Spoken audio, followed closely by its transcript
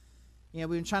we've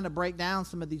been trying to break down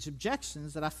some of these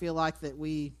objections that I feel like that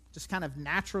we just kind of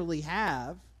naturally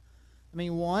have. I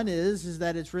mean, one is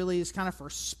that it's kind of for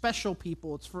special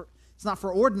people. It's not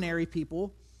for ordinary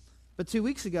people. But 2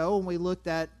 weeks ago, when we looked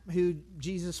at who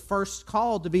Jesus first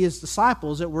called to be his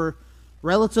disciples, it were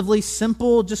relatively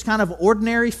simple, just kind of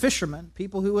ordinary fishermen,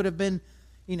 people who would have been,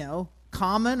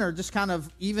 common or just kind of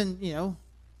even,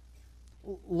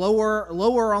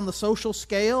 lower on the social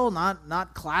scale,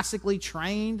 not classically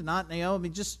trained,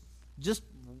 just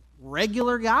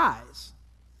regular guys.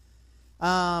 We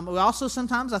also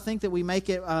sometimes I think that we make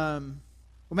it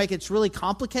it's really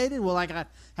complicated. Well, like I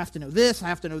have to know this, I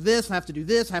have to know this, I have to do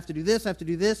this, I have to do this, I have to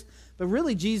do this. But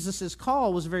really, Jesus'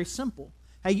 call was very simple.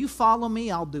 Hey, you follow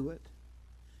me, I'll do it.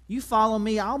 You follow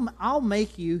me, I'll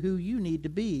make you who you need to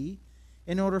be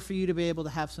in order for you to be able to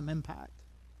have some impact.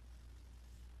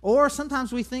 Or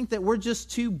sometimes we think that we're just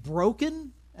too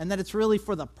broken and that it's really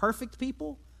for the perfect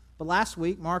people. But last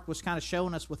week, Mark was kind of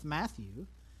showing us with Matthew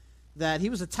that he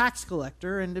was a tax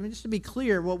collector. And just to be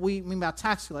clear, what we mean by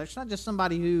tax collector, it's not just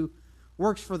somebody who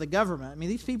works for the government. I mean,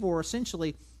 these people were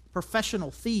essentially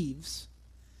professional thieves.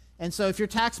 And so if your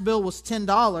tax bill was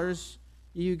 $10,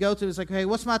 you go to, it's like, hey,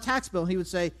 what's my tax bill? And he would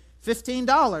say,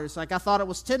 $15. Like, I thought it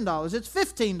was $10. It's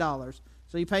 $15.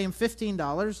 So you pay him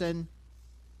 $15, and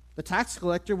the tax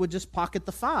collector would just pocket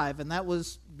the $5. And that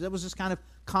was just kind of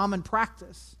common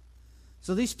practice.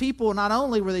 So these people, not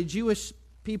only were they Jewish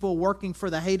people working for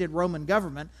the hated Roman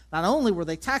government, not only were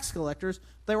they tax collectors,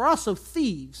 they were also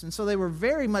thieves, and so they were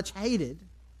very much hated.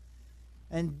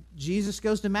 And Jesus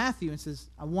goes to Matthew and says,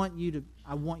 I want you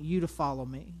to follow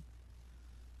me.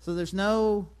 So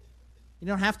you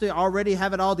don't have to already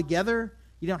have it all together.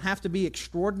 You don't have to be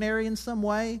extraordinary in some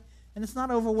way, and it's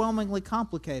not overwhelmingly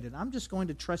complicated. I'm just going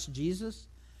to trust Jesus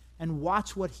and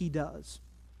watch what he does.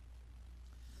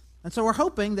 And so we're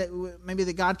hoping that maybe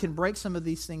that God can break some of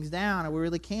these things down, and we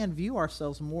really can view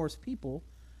ourselves more as people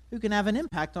who can have an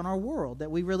impact on our world,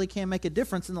 that we really can make a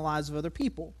difference in the lives of other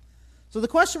people. So the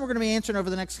question we're going to be answering over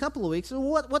the next couple of weeks is,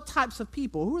 what types of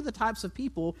people? Who are the types of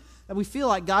people that we feel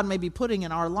like God may be putting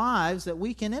in our lives that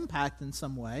we can impact in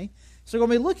some way? So we're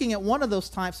going to be looking at one of those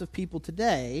types of people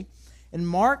today in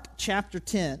Mark chapter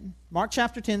 10. Mark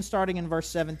chapter 10, starting in verse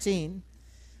 17.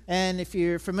 And if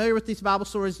you're familiar with these Bible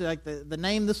stories, like the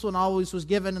name this one always was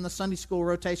given in the Sunday school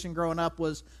rotation growing up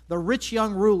was the rich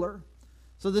young ruler.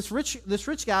 So this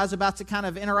rich guy is about to kind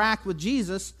of interact with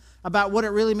Jesus about what it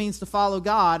really means to follow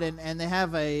God, and they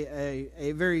have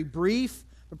a very brief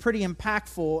but pretty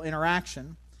impactful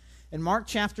interaction. In Mark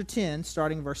chapter 10,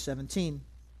 starting verse 17.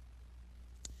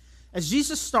 As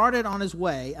Jesus started on his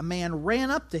way, a man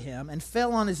ran up to him and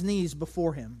fell on his knees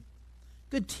before him.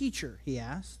 Good teacher, he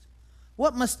asked.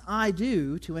 What must I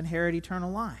do to inherit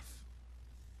eternal life?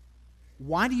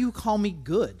 Why do you call me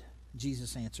good?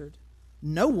 Jesus answered.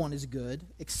 No one is good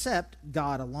except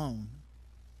God alone.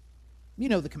 You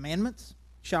know the commandments.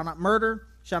 You shall not murder,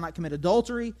 you shall not commit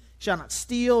adultery, you shall not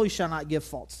steal, you shall not give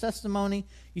false testimony,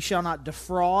 you shall not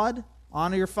defraud,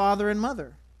 honor your father and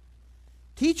mother.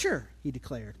 Teacher, he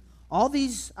declared, all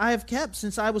these I have kept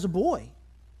since I was a boy.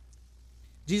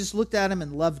 Jesus looked at him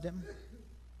and loved him.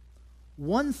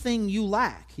 One thing you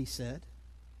lack, he said.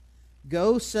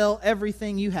 Go sell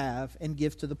everything you have and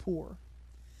give to the poor,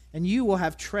 and you will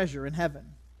have treasure in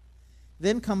heaven.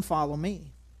 Then come follow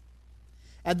me.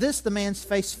 At this, the man's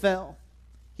face fell.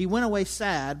 He went away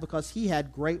sad because he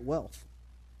had great wealth.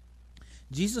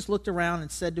 Jesus looked around and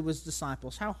said to his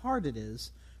disciples, how hard it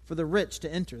is for the rich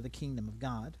to enter the kingdom of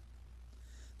God.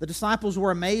 The disciples were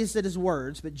amazed at his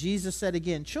words, but Jesus said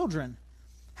again, children,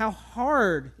 how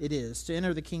hard it is to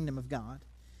enter the kingdom of God.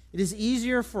 It is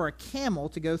easier for a camel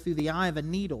to go through the eye of a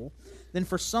needle than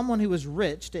for someone who is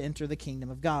rich to enter the kingdom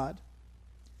of God.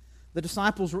 The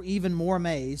disciples were even more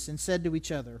amazed and said to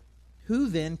each other, who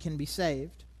then can be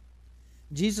saved?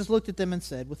 Jesus looked at them and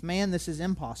said, with man this is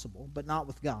impossible, but not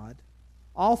with God.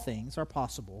 All things are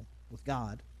possible with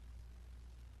God.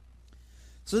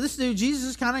 So this dude, Jesus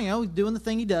is kind of, doing the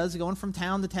thing he does, going from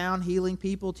town to town, healing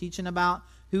people, teaching about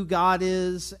who God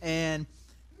is, and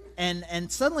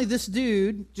suddenly this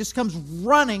dude just comes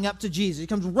running up to Jesus. He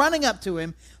comes running up to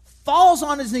him, falls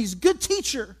on his knees. Good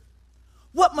teacher,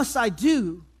 what must I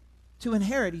do to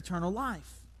inherit eternal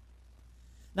life?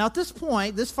 Now at this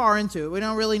point, this far into it, we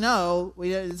don't really know.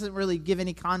 It doesn't really give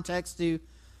any context to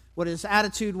what his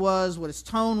attitude was, what his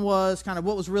tone was, kind of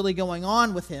what was really going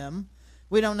on with him.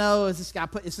 We don't know, is this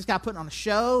guy putting on a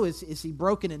show? Is he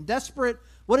broken and desperate?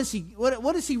 What is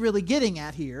he really getting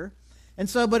at here? And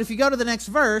so, but if you go to the next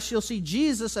verse, you'll see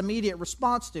Jesus' immediate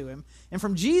response to him. And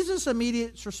from Jesus'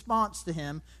 immediate response to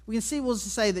him, we can see, we'll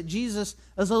say that Jesus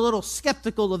is a little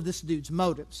skeptical of this dude's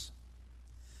motives.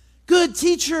 Good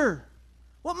teacher,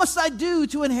 what must I do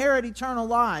to inherit eternal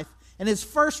life? And his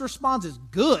first response is,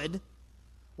 good?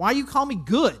 Why you call me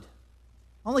good?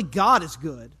 Only God is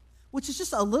good. Which is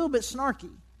just a little bit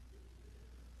snarky.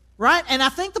 Right? And I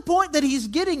think the point that he's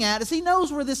getting at is he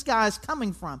knows where this guy is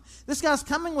coming from. This guy's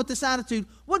coming with this attitude,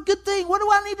 what good thing, what do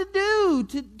I need to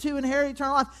do to inherit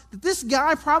eternal life? That this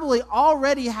guy probably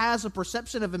already has a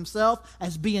perception of himself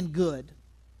as being good.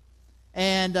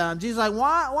 And Jesus is like,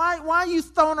 why are you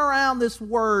throwing around this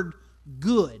word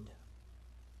good?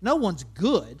 No one's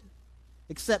good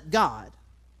except God.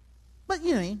 But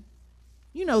you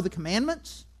know the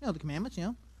commandments. You know the commandments,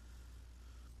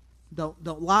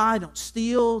 Don't lie, don't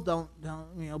steal, don't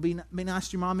be nice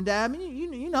to your mom and dad. I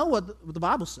mean, you know what the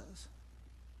Bible says.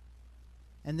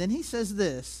 And then he says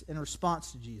this in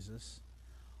response to Jesus.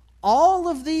 All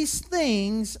of these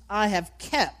things I have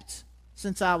kept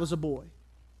since I was a boy.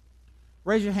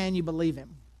 Raise your hand, you believe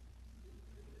him.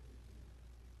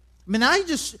 I mean, now he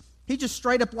just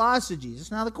straight up lies to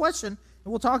Jesus. Now the question,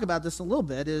 and we'll talk about this a little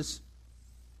bit, is,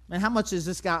 man, how much is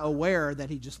this guy aware that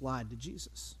he just lied to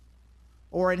Jesus?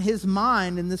 Or in his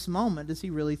mind, in this moment, does he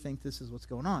really think this is what's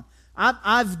going on?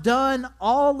 I've done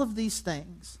all of these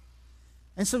things.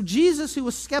 And so Jesus, who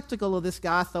was skeptical of this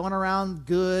guy throwing around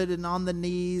good and on the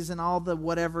knees and all the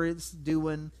whatever it's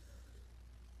doing,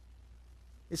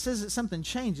 it says that something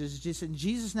changes. And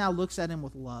Jesus now looks at him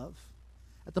with love.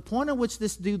 At the point at which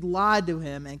this dude lied to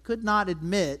him and could not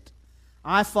admit,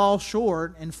 I fall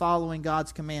short in following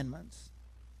God's commandments.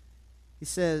 He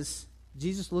says,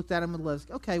 Jesus looked at him with love.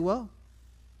 Okay, well,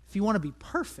 if you want to be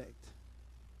perfect,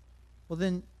 well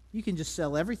then you can just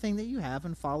sell everything that you have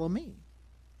and follow me.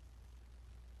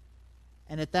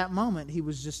 And at that moment, he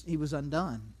was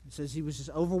undone. It says he was just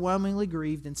overwhelmingly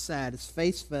grieved and sad. His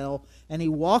face fell, and he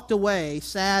walked away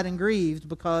sad and grieved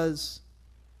because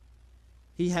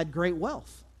he had great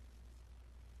wealth.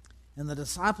 And the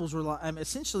disciples were like,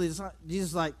 essentially, Jesus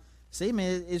is like, see,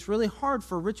 man, it's really hard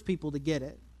for rich people to get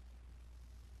it.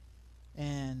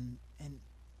 And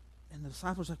the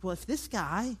disciples were like, well, if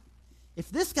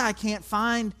this guy can't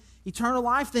find eternal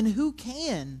life, then who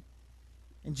can?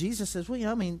 And Jesus says,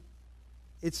 well,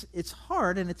 it's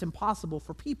hard and it's impossible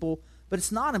for people, but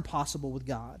it's not impossible with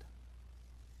God.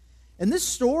 And this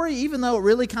story, even though it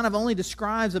really kind of only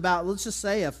describes about, let's just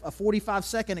say, a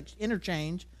 45-second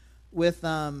interchange with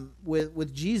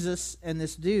Jesus and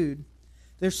this dude,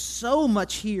 there's so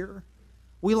much here.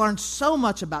 We learn so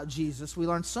much about Jesus. We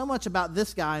learn so much about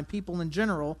this guy and people in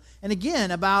general. And again,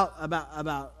 about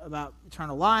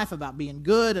eternal life, about being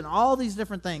good, and all these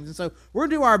different things. And so we're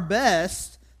going to do our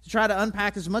best to try to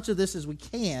unpack as much of this as we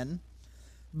can.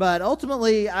 But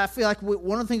ultimately, I feel like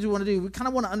one of the things we want to do, we kind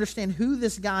of want to understand who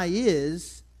this guy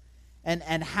is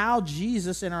and how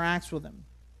Jesus interacts with him.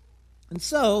 And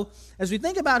so, as we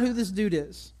think about who this dude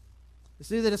is, this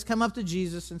dude that has come up to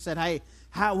Jesus and said, hey,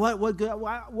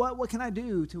 what can I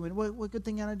do what good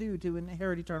thing can I do to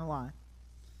inherit eternal life?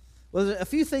 Well, there's a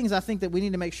few things I think that we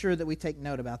need to make sure that we take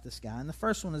note about this guy. And the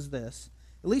first one is this,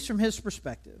 at least from his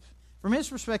perspective. From his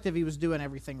perspective, he was doing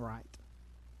everything right.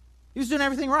 He was doing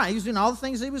everything right. He was doing all the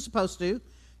things that he was supposed to.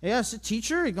 Yes, a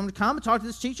teacher, he's going to come and talk to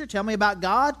this teacher, tell me about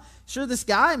God. Sure, this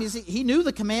guy, he knew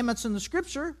the commandments in the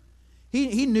Scripture.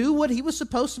 He knew what he was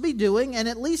supposed to be doing, and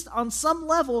at least on some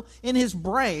level in his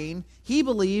brain, he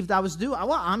believed I was doing.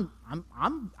 Well,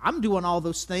 I'm doing all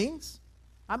those things.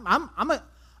 I'm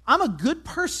a good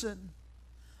person.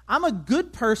 I'm a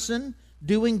good person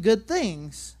doing good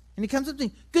things. And he comes up to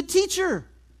me, good teacher.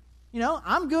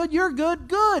 I'm good. You're good.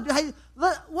 Good. Hey,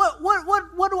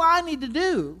 what do I need to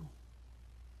do?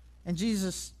 And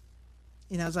Jesus,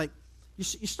 is like,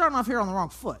 you're starting off here on the wrong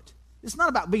foot. It's not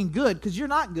about being good, because you're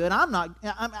not good.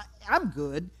 I'm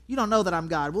good. You don't know that I'm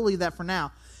God. We'll leave that for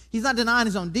now. He's not denying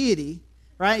his own deity,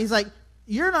 right? He's like,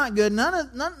 you're not good. None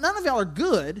of y'all are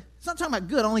good. It's not talking about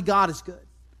good. Only God is good.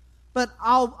 But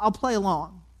I'll play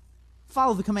along.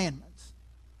 Follow the commandments.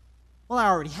 Well, I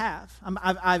already have.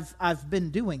 I've been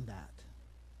doing that.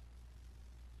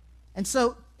 And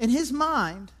so, in his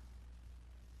mind,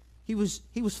 he was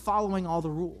following all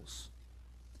the rules.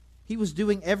 He was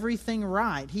doing everything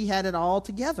right. He had it all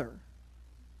together.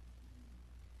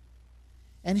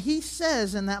 And he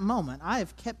says in that moment, I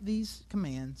have kept these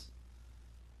commands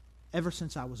ever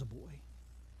since I was a boy.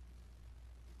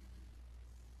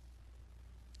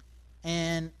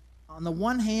 And on the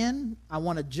one hand, I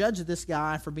want to judge this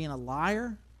guy for being a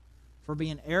liar, for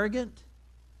being arrogant.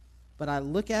 But I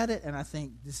look at it and I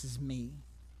think, this is me.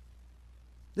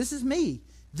 This is me.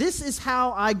 This is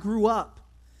how I grew up.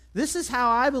 This is how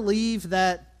I believe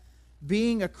that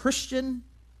being a Christian,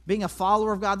 being a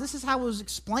follower of God, this is how it was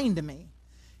explained to me.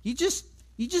 You just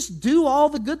do all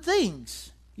the good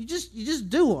things. You just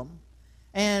do them.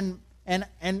 And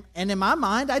in my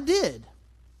mind, I did.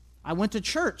 I went to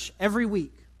church every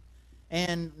week.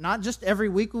 And not just every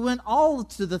week, we went all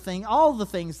the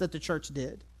things that the church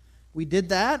did. We did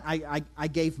that. I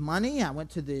gave money. I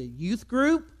went to the youth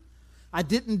group. I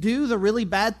didn't do the really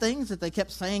bad things that they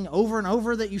kept saying over and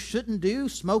over that you shouldn't do,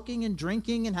 smoking and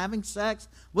drinking and having sex.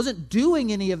 Wasn't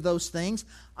doing any of those things.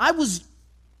 I was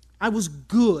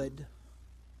good.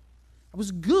 I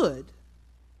was good.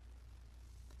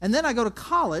 And then I go to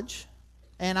college,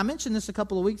 and I mentioned this a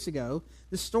couple of weeks ago,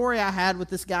 this story I had with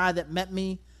this guy that met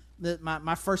me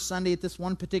my first Sunday at this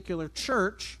one particular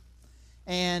church,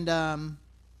 and I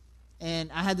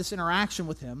had this interaction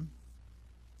with him,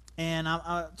 and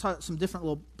I taught some different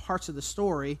little parts of the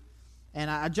story,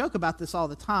 and I joke about this all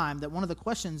the time, that one of the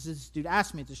questions this dude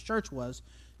asked me at this church was,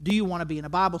 do you want to be in a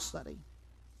Bible study?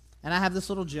 And I have this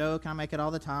little joke, I make it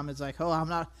all the time. It's like,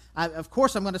 of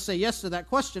course I'm going to say yes to that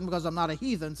question because I'm not a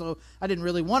heathen, so I didn't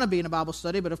really want to be in a Bible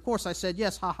study, but of course I said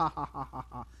yes, ha, ha, ha, ha, ha,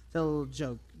 ha. It's a little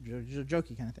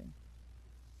jokey kind of thing.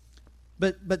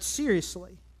 But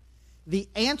seriously, the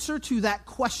answer to that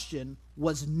question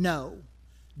was no.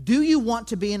 Do you want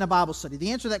to be in a Bible study?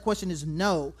 The answer to that question is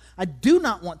no. I do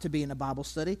not want to be in a Bible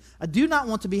study. I do not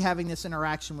want to be having this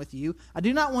interaction with you. I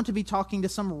do not want to be talking to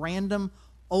some random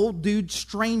old dude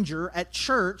stranger at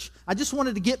church. I just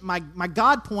wanted to get my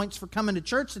God points for coming to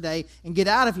church today and get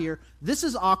out of here. This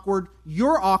is awkward.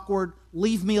 You're awkward.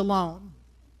 Leave me alone.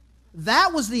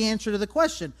 That was the answer to the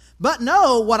question. But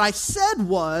no, what I said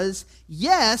was,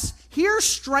 yes, here,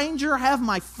 stranger, have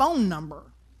my phone number.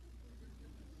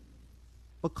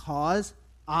 Because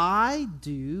I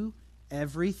do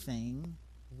everything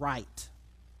right.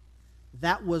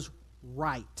 That was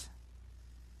right.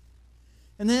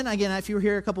 And then, again, if you were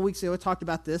here a couple weeks ago, I talked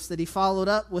about this, that he followed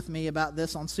up with me about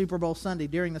this on Super Bowl Sunday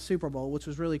during the Super Bowl, which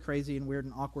was really crazy and weird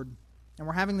and awkward. And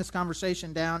we're having this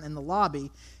conversation down in the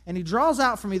lobby, and he draws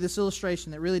out for me this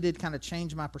illustration that really did kind of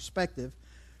change my perspective,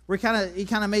 where he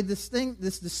kind of made this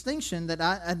distinction that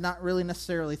I had not really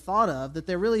necessarily thought of, that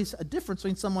there really is a difference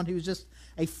between someone who's just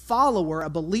a follower, a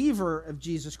believer of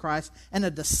Jesus Christ, and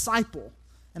a disciple.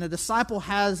 And a disciple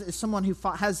is someone who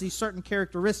has these certain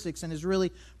characteristics and is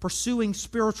really pursuing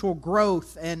spiritual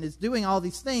growth and is doing all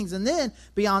these things. And then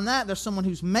beyond that, there's someone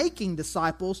who's making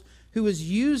disciples, who is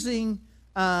using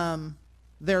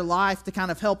their life to kind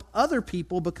of help other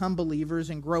people become believers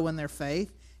and grow in their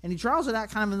faith. And he draws it out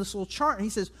kind of in this little chart. And he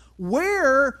says,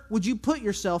 where would you put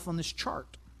yourself on this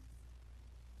chart?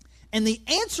 And the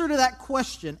answer to that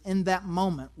question in that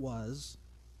moment was,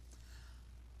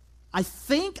 I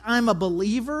think I'm a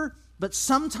believer, but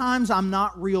sometimes I'm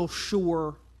not real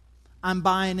sure I'm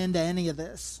buying into any of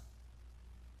this.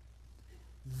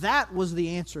 That was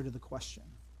the answer to the question.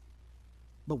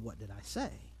 But what did I say?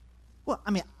 Well,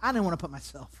 I mean, I didn't want to put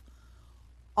myself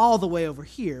all the way over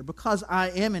here because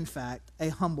I am, in fact, a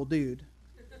humble dude.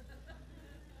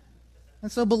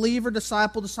 And so believer,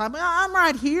 disciple, I'm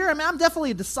right here. I mean, I'm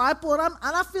definitely a disciple, and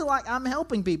I feel like I'm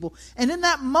helping people. And in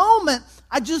that moment,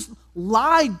 I just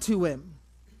lied to him.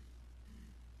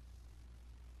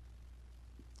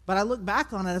 But I look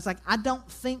back on it, it's like, I don't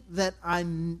think that I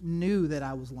knew that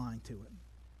I was lying to him.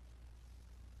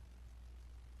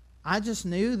 I just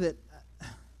knew that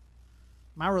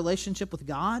my relationship with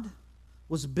God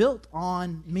was built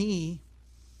on me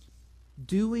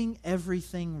doing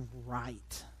everything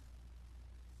right.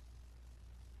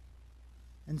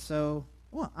 And so,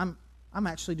 well, I'm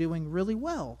actually doing really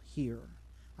well here.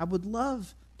 I would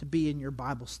love to be in your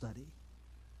Bible study.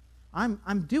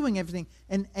 I'm doing everything,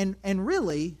 and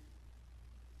really,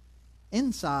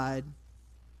 inside,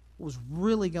 what was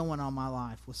really going on in my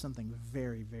life was something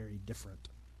very, very different.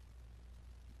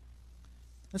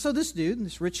 And so this dude,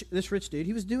 this rich dude,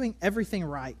 he was doing everything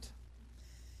right.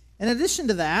 In addition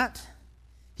to that,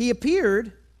 he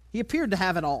appeared to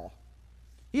have it all.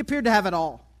 He appeared to have it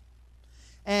all.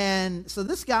 And so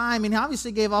this guy, I mean, he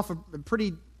obviously gave off a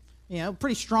pretty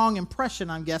strong impression,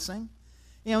 I'm guessing.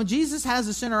 You know, Jesus has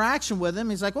this interaction with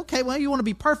him. He's like, okay, well, you want to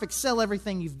be perfect, sell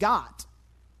everything you've got.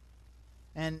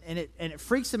 And it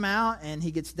freaks him out, and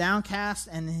he gets downcast,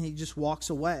 and then he just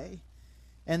walks away.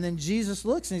 And then Jesus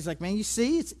looks, and he's like, man, you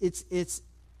see, it's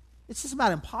just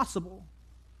about impossible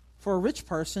for a rich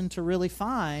person to really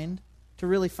find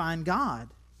God.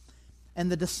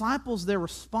 And the disciples, their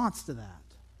response to that,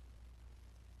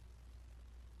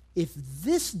 if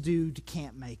this dude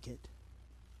can't make it,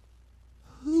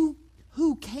 who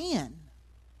can?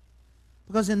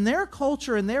 Because in their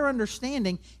culture and their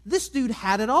understanding, this dude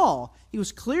had it all. He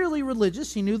was clearly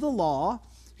religious. He knew the law.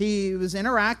 He was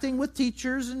interacting with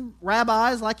teachers and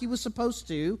rabbis like he was supposed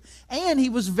to. And he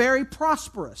was very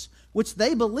prosperous, which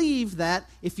they believed that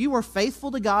if you were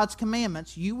faithful to God's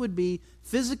commandments, you would be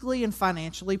physically and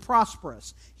financially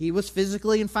prosperous. He was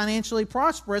physically and financially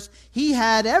prosperous. He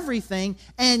had everything,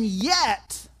 and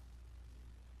yet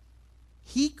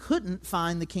he couldn't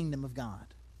find the kingdom of God.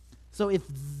 So if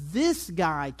this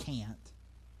guy can't,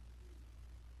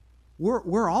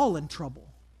 we're all in trouble.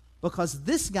 Because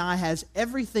this guy has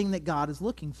everything that God is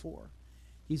looking for.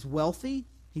 He's wealthy.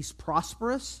 He's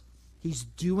prosperous. He's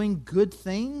doing good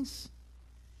things.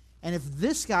 And if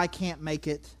this guy can't make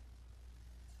it,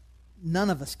 none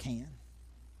of us can.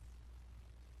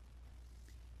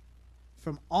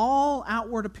 From all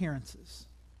outward appearances,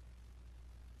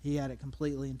 he had it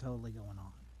completely and totally going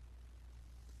on.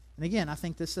 And again, I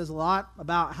think this says a lot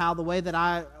about how the way that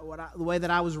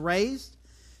I was raised.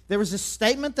 There was a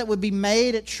statement that would be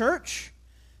made at church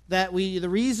that the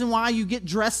reason why you get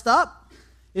dressed up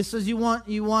is because you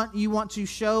want to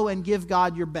show and give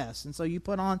God your best. And so you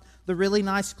put on the really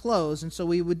nice clothes. And so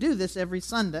we would do this every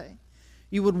Sunday.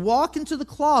 You would walk into the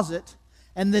closet,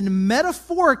 and then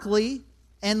metaphorically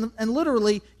and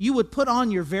literally you would put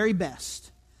on your very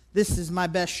best. This is my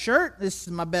best shirt, this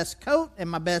is my best coat, and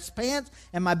my best pants,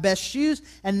 and my best shoes.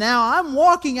 And now I'm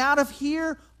walking out of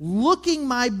here looking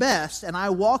my best, and I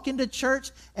walk into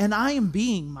church, and I am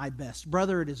being my best.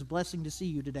 Brother, it is a blessing to see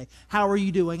you today. How are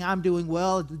you doing? I'm doing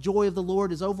well. The joy of the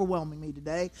Lord is overwhelming me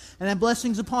today. And that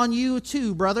blessings upon you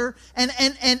too, brother. And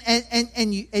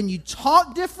you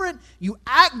talk different, you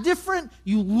act different,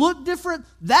 you look different.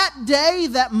 That day,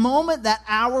 that moment, that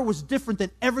hour was different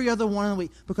than every other one of the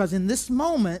week. Because in this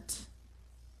moment,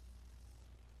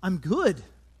 I'm good.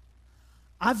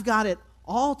 I've got it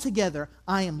all together.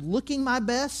 I am looking my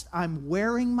best. I'm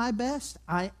wearing my best.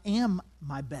 I am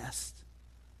my best.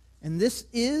 And this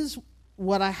is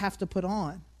what I have to put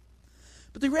on.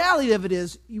 But the reality of it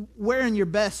is, you wearing your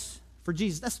best for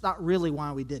Jesus, that's not really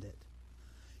why we did it.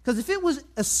 Because if it was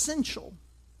essential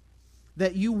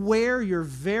that you wear your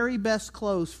very best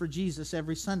clothes for Jesus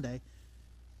every Sunday,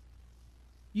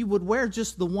 you would wear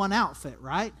just the one outfit,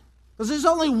 right? Because there's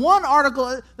only one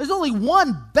article, there's only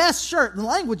one best shirt in the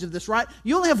language of this, right?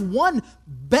 You only have one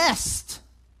best.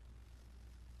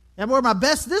 I wear my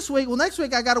best this week. Well, next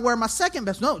week I got to wear my second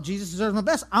best. No, Jesus deserves my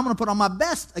best. I'm going to put on my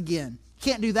best again.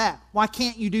 Can't do that. Why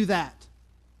can't you do that?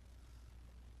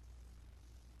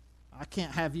 I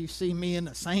can't have you see me in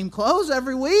the same clothes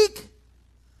every week.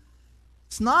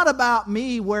 It's not about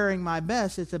me wearing my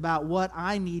best. It's about what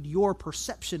I need your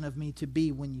perception of me to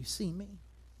be when you see me.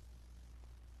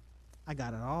 I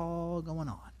got it all going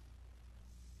on.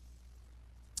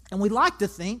 And we like to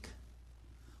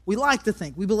like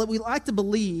to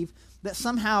believe that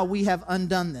somehow we have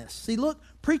undone this. See, look,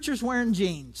 preacher's wearing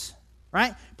jeans,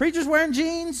 right? Preacher's wearing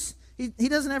jeans. He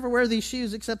doesn't ever wear these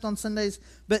shoes except on Sundays.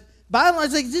 But by and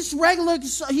large, like, this regular,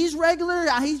 he's regular,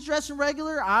 he's dressing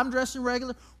regular, I'm dressing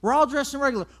regular, we're all dressing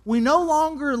regular. We no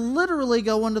longer literally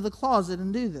go into the closet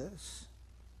and do this.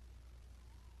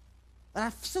 But I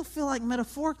still feel like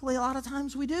metaphorically a lot of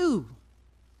times we do.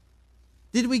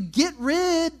 Did we get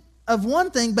rid of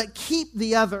one thing but keep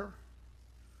the other?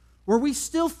 Where we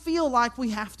still feel like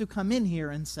we have to come in here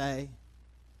and say,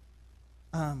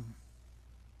 I'm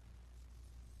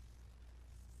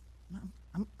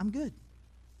good.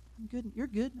 I'm good. You're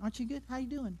good. Aren't you good? How you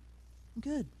doing? I'm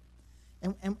good.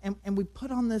 And we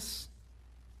put on this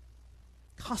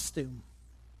costume.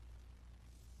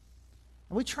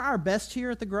 And we try our best here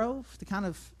at the Grove to kind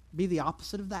of be the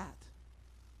opposite of that.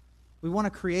 We want to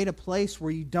create a place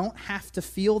where you don't have to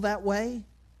feel that way.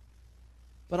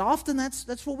 But often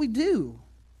that's what we do.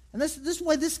 And this is the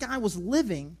way this guy was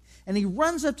living. And he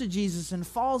runs up to Jesus and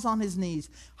falls on his knees,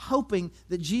 hoping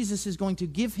that Jesus is going to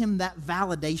give him that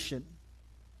validation.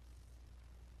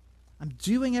 I'm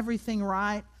doing everything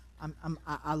right.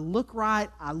 I look right.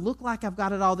 I look like I've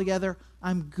got it all together.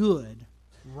 I'm good,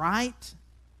 right?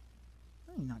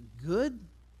 You're not good.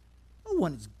 No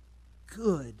one is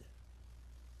good.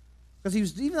 Because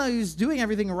even though he was doing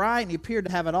everything right and he appeared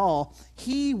to have it all,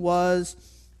 he was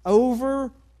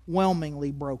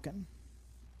overwhelmingly broken.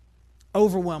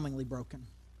 Overwhelmingly broken.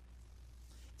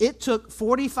 It took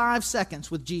 45 seconds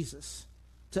with Jesus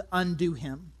to undo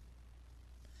him.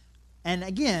 And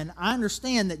again, I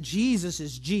understand that Jesus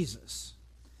is Jesus.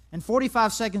 And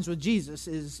 45 seconds with Jesus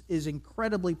is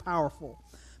incredibly powerful.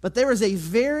 But there is a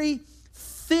very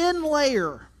thin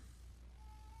layer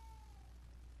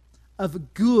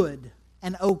of good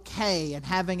and okay and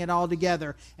having it all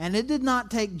together. And it did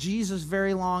not take Jesus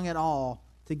very long at all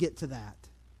to get to that.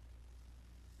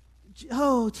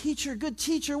 Oh, teacher, good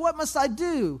teacher, what must I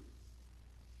do?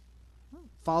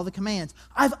 Follow the commands.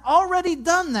 I've already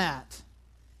done that.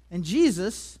 And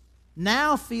Jesus,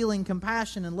 now feeling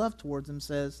compassion and love towards him,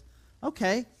 says,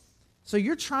 okay, so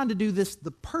you're trying to do this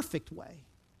the perfect way.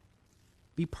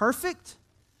 Be perfect,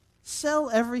 sell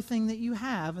everything that you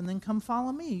have, and then come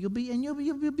follow me. You'll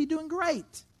be doing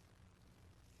great.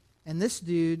 And this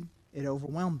dude, it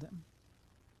overwhelmed him.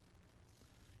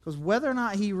 Because whether or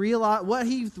not he realized what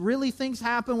he really thinks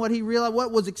happened, what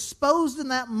was exposed in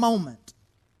that moment,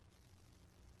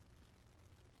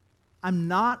 I'm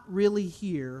not really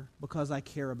here because I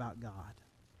care about God.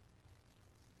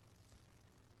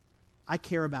 I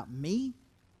care about me,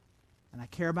 and I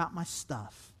care about my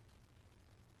stuff.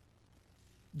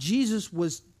 Jesus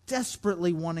was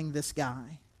desperately wanting this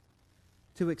guy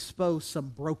to expose some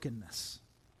brokenness.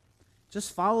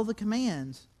 Just follow the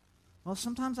commands. Well,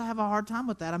 sometimes I have a hard time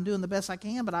with that. I'm doing the best I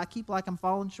can, but I keep like I'm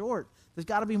falling short. There's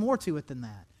got to be more to it than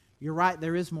that. You're right,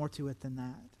 there is more to it than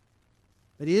that.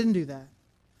 But he didn't do that.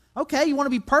 Okay, you want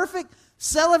to be perfect?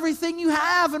 Sell everything you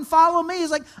have and follow me.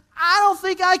 He's like, I don't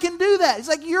think I can do that. It's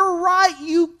like, you're right,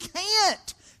 you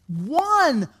can't.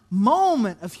 One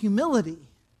moment of humility.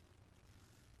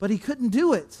 But he couldn't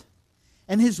do it.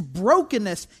 And his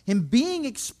brokenness, him being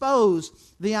exposed,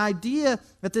 the idea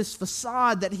that this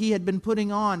facade that he had been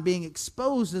putting on, being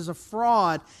exposed as a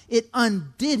fraud, it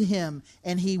undid him,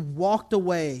 and he walked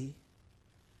away,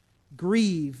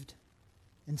 grieved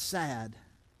and sad.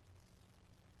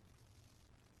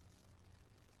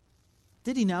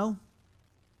 Did he know?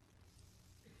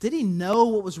 Did he know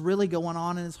what was really going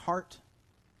on in his heart?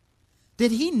 Did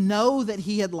he know that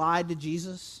he had lied to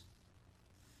Jesus?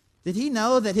 Did he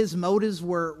know that his motives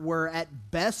were at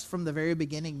best from the very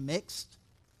beginning mixed?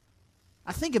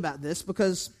 I think about this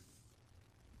because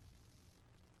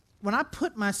when I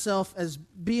put myself as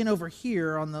being over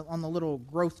here on the little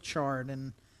growth chart,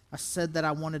 and I said that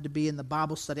I wanted to be in the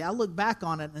Bible study, I look back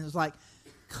on it and it's like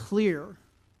clear.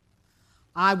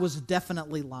 I was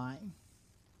definitely lying.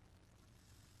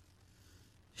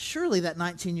 Surely that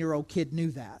 19-year-old kid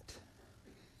knew that.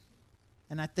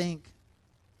 And I don't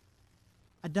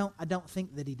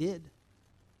think that he did.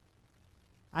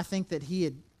 I think that he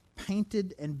had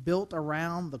painted and built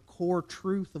around the core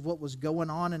truth of what was going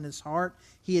on in his heart.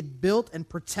 He had built and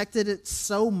protected it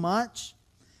so much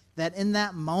that in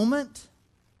that moment,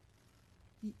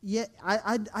 yeah,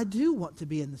 I do want to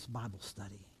be in this Bible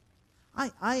study. I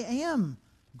am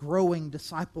growing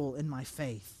disciple in my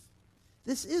faith.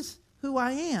 This is who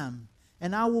I am,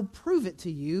 and I will prove it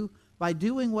to you by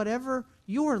doing whatever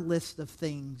your list of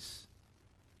things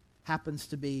happens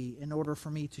to be in order for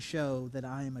me to show that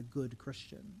I am a good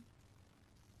Christian.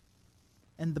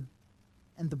 And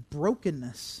the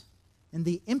brokenness and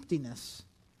the emptiness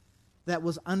that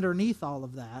was underneath all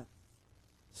of that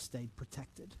stayed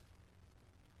protected.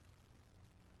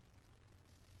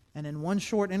 And in one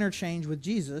short interchange with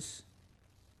Jesus,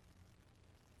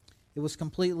 it was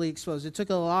completely exposed. It took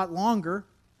a lot longer,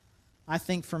 I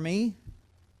think, for me,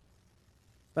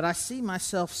 but I see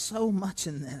myself so much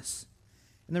in this.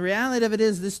 And the reality of it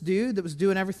is, this dude that was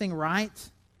doing everything right,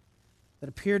 that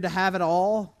appeared to have it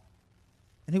all,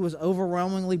 and who was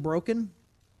overwhelmingly broken,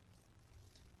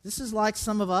 this is like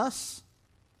some of us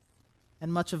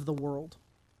and much of the world.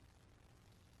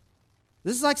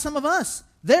 This is like some of us.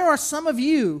 There are some of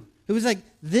you who is like,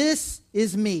 this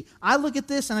is me. I look at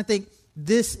this and I think,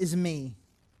 this is me.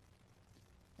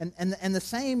 And the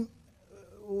same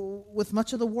with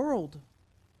much of the world.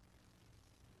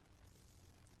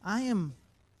 I'm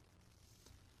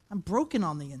broken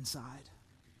on the inside.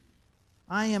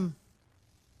 I'm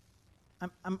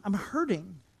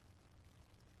hurting.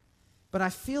 But I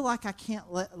feel like I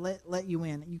can't let you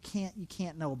in. You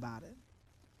can't know about it.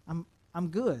 I'm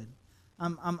good.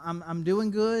 I'm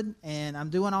doing good, and I'm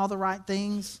doing all the right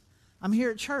things. I'm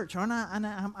here at church, aren't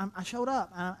I? I showed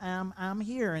up. I'm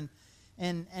here,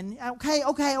 and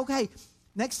okay.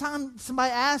 Next time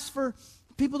somebody asks for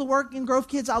people to work in Grove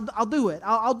Kids, I'll do it.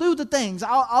 I'll do the things.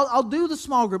 I'll do the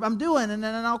small group. I'm doing, and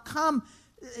I'll come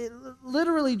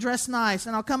literally dressed nice,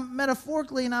 and I'll come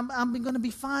metaphorically, and I'm going to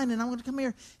be fine, and I'm going to come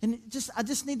here, and I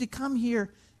just need to come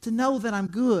here to know that I'm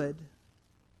good.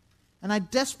 And I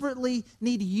desperately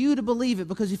need you to believe it,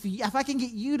 because if I can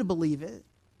get you to believe it,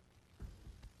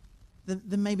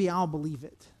 then maybe I'll believe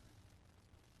it.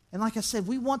 And like I said,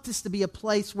 we want this to be a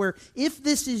place where if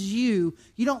this is you,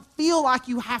 you don't feel like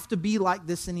you have to be like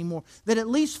this anymore. That at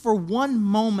least for one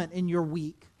moment in your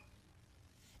week,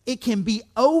 it can be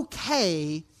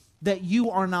okay that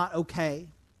you are not okay.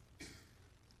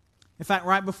 In fact,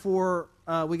 right before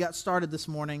we got started this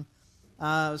morning,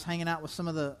 I was hanging out with some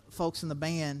of the folks in the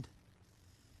band,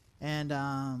 and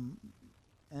one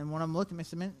of them looked at me and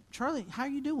said, "Man, Charlie, how are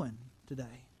you doing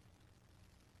today?"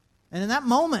 And in that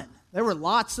moment, there were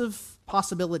lots of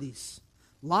possibilities,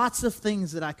 lots of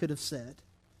things that I could have said.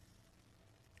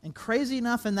 And crazy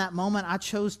enough, in that moment, I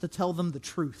chose to tell them the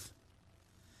truth.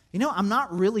 You know, I'm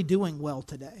not really doing well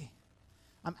today.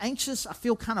 I'm anxious. I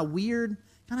feel kind of weird.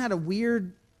 Kind of had a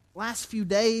weird last few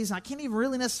days. I can't even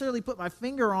really necessarily put my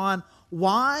finger on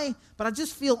why, but I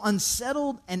just feel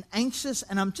unsettled and anxious,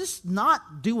 and I'm just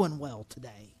not doing well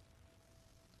today.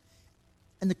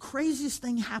 And the craziest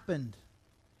thing happened.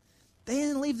 They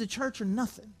didn't leave the church or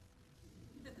nothing.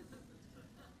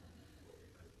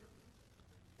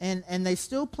 And they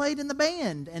still played in the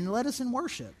band and led us in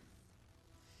worship.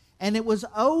 And it was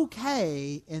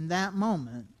okay in that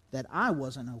moment that I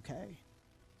wasn't okay.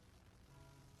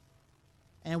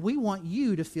 And we want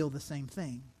you to feel the same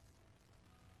thing.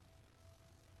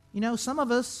 You know, some of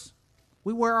us,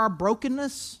 we wear our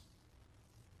brokenness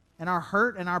and our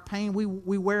hurt and our pain,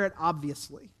 we wear it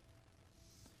obviously.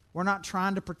 We're not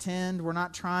trying to pretend. We're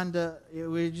not trying to,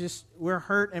 we're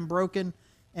hurt and broken,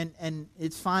 and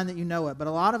it's fine that you know it. But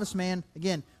a lot of us, man,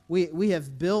 again,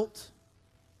 we've built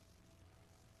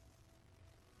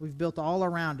all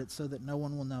around it so that no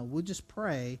one will know. We'll just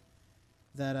pray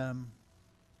that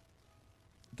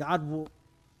God will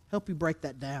help you break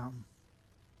that down.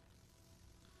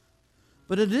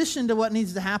 But in addition to what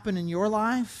needs to happen in your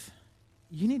life,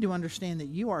 you need to understand that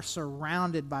you are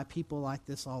surrounded by people like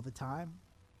this all the time.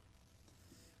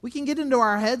 We can get into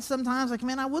our heads sometimes like,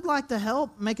 man, I would like to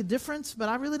help, make a difference, but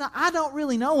I don't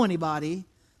really know anybody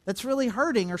that's really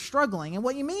hurting or struggling. And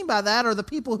what you mean by that are the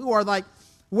people who are like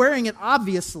wearing it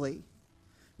obviously.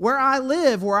 Where I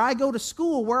live, where I go to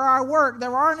school, where I work,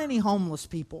 there aren't any homeless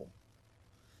people.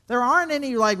 There aren't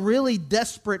any like really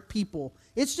desperate people.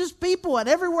 It's just people, and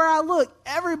everywhere I look,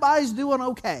 everybody's doing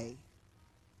okay.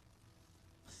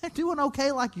 They're doing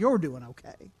okay like you're doing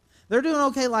okay. They're doing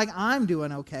okay like I'm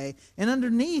doing okay. And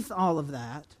underneath all of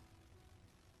that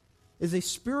is a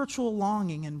spiritual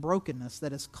longing and brokenness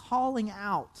that is calling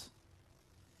out,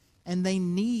 and they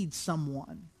need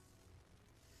someone.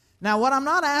 Now, what I'm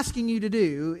not asking you to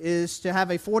do is to have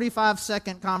a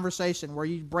 45-second conversation where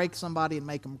you break somebody and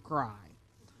make them cry.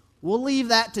 We'll leave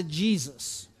that to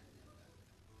Jesus.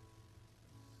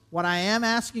 What I am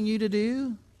asking you to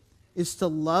do is to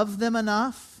love them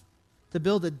enough, to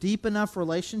build a deep enough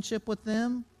relationship with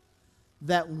them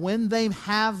that when they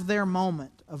have their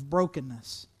moment of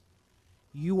brokenness,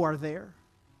 you are there.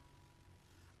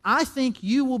 I think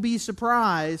you will be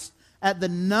surprised at the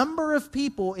number of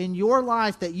people in your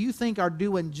life that you think are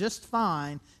doing just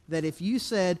fine, that if you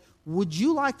said, "Would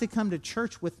you like to come to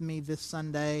church with me this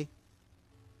Sunday?"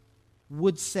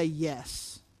 would say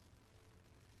yes.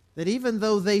 That even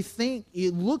though they think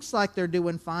it looks like they're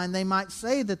doing fine, they might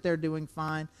say that they're doing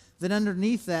fine, that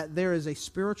underneath that there is a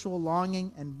spiritual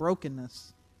longing and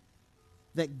brokenness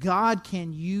that God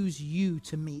can use you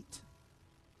to meet.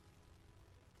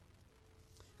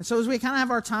 And so as we kind of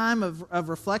have our time of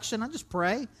reflection, I just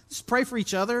pray for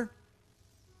each other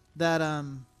that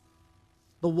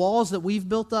the walls that we've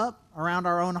built up around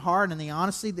our own heart and the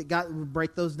honesty that God would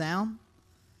break those down.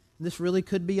 This really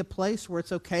could be a place where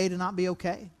it's okay to not be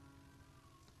okay.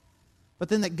 But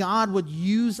then that God would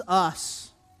use us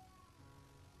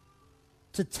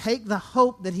to take the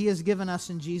hope that He has given us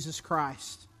in Jesus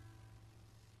Christ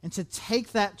and to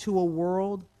take that to a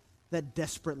world that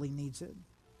desperately needs it.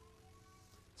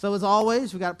 So as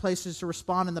always, we've got places to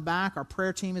respond in the back. Our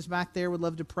prayer team is back there. We'd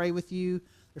love to pray with you.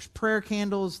 There's prayer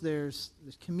candles. There's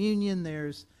communion.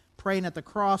 There's praying at the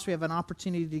cross. We have an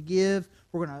opportunity to give.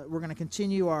 We're gonna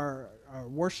continue our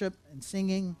worship and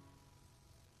singing.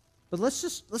 But let's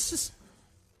just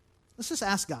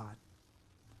ask God,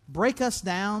 break us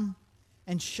down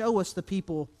and show us the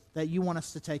people that you want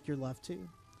us to take your love to.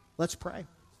 Let's pray.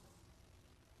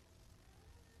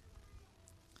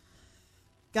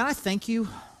 God, I thank you.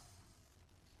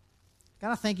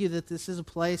 God, I thank you that this is a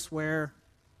place where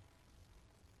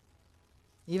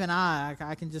even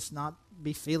I can just not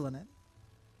be feeling it,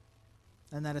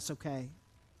 and that it's okay.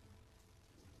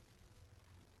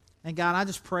 And God, I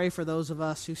just pray for those of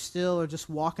us who still are just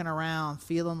walking around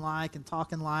feeling like and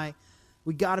talking like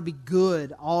we got to be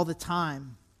good all the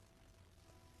time,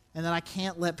 and that I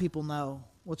can't let people know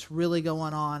what's really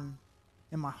going on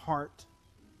in my heart.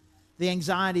 The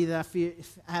anxiety that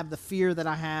I have, the fear that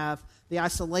I have, the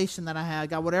isolation that I have,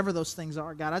 God, whatever those things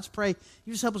are, God, I just pray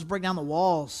you just help us break down the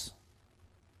walls,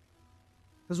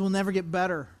 because we'll never get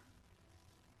better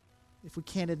if we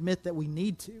can't admit that we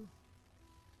need to.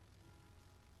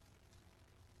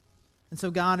 And so,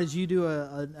 God, as you do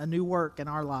a new work in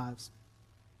our lives,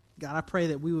 God, I pray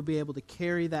that we would be able to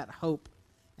carry that hope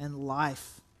and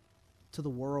life to the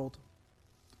world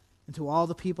and to all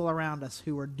the people around us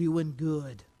who are doing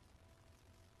good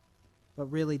but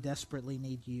really desperately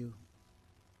need you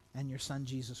and your Son,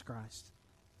 Jesus Christ.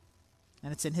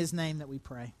 And it's in His name that we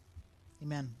pray.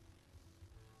 Amen.